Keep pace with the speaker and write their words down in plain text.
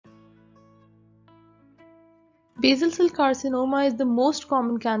Basal cell carcinoma is the most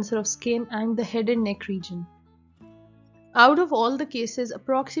common cancer of skin and the head and neck region. Out of all the cases,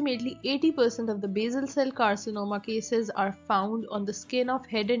 approximately 80% of the basal cell carcinoma cases are found on the skin of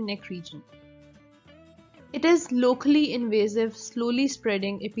head and neck region. It is locally invasive, slowly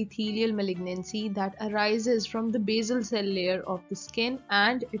spreading epithelial malignancy that arises from the basal cell layer of the skin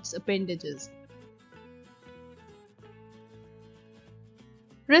and its appendages.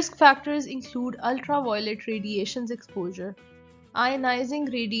 Risk factors include ultraviolet radiations exposure,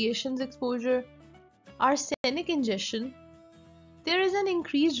 ionizing radiations exposure, arsenic ingestion. There is an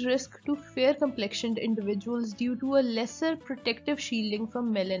increased risk to fair-complexioned individuals due to a lesser protective shielding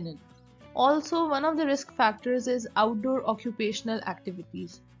from melanin. Also, one of the risk factors is outdoor occupational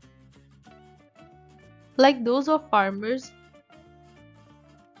activities, like those of farmers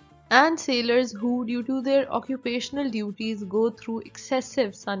and sailors who, due to their occupational duties, go through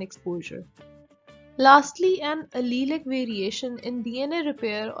excessive sun exposure. Lastly, an allelic variation in DNA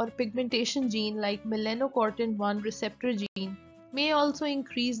repair or pigmentation gene like melanocortin-1 receptor gene may also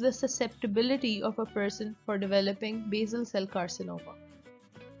increase the susceptibility of a person for developing basal cell carcinoma.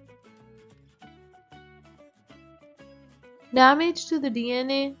 Damage to the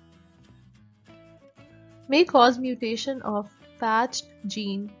DNA may cause mutation of patched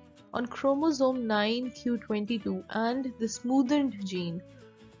gene on chromosome 9q22 and the smoothened gene,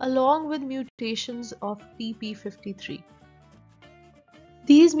 along with mutations of TP53.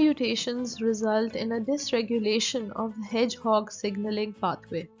 These mutations result in a dysregulation of the hedgehog signaling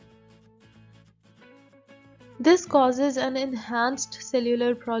pathway. This causes an enhanced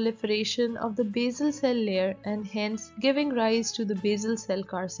cellular proliferation of the basal cell layer and hence giving rise to the basal cell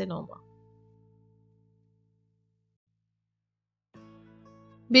carcinoma.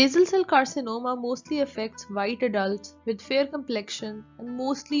 Basal cell carcinoma mostly affects white adults with fair complexion and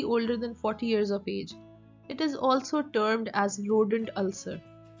mostly older than 40 years of age. It is also termed as rodent ulcer.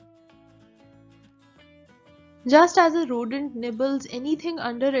 Just as a rodent nibbles anything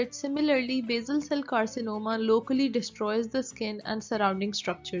under it, similarly, basal cell carcinoma locally destroys the skin and surrounding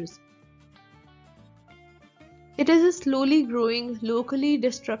structures. It is a slowly growing, locally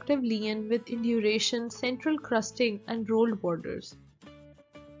destructive lesion with induration, central crusting, and rolled borders.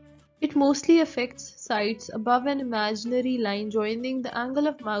 It mostly affects sites above an imaginary line joining the angle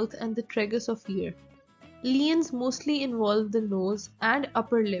of mouth and the tragus of ear. Lesions mostly involve the nose and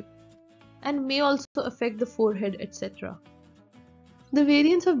upper lip, and may also affect the forehead, etc. The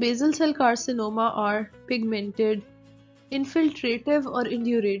variants of basal cell carcinoma are pigmented, infiltrative or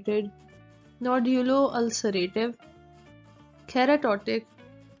indurated, nodulo-ulcerative, keratotic,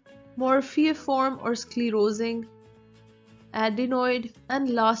 morphiform or sclerosing, adenoid, and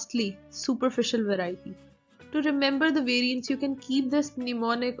lastly, superficial variety. To remember the variants, you can keep this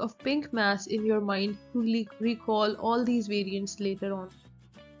mnemonic of pink mass in your mind to recall all these variants later on.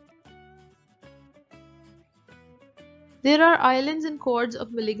 There are islands and cords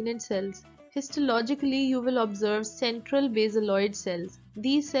of malignant cells. Histologically, you will observe central basaloid cells.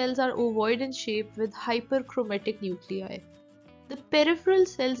 These cells are ovoid in shape with hyperchromatic nuclei. The peripheral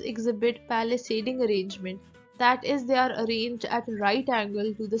cells exhibit palisading arrangement, that is, they are arranged at right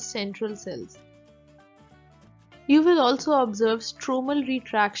angle to the central cells. You will also observe stromal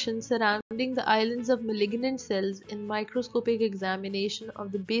retraction surrounding the islands of malignant cells in microscopic examination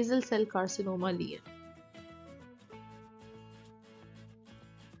of the basal cell carcinoma lesion.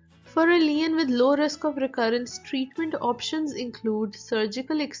 For a lesion with low risk of recurrence, treatment options include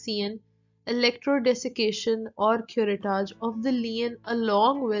surgical excision, electrodesiccation or curettage of the lesion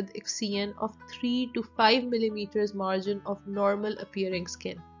along with excision of 3 to 5 mm margin of normal appearing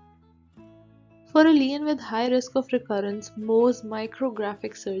skin. For a lesion with high risk of recurrence, Mohs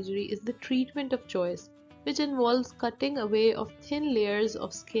micrographic surgery is the treatment of choice, which involves cutting away of thin layers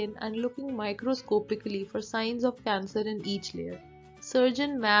of skin and looking microscopically for signs of cancer in each layer.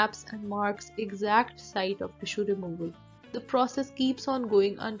 Surgeon maps and marks exact site of tissue removal. The process keeps on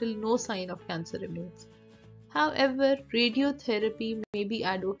going until no sign of cancer remains. However, radiotherapy may be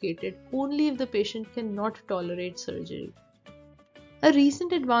advocated only if the patient cannot tolerate surgery. A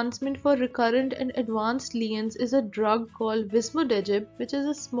recent advancement for recurrent and advanced lesions is a drug called vismodegib, which is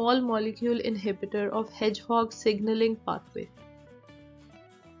a small molecule inhibitor of hedgehog signaling pathway.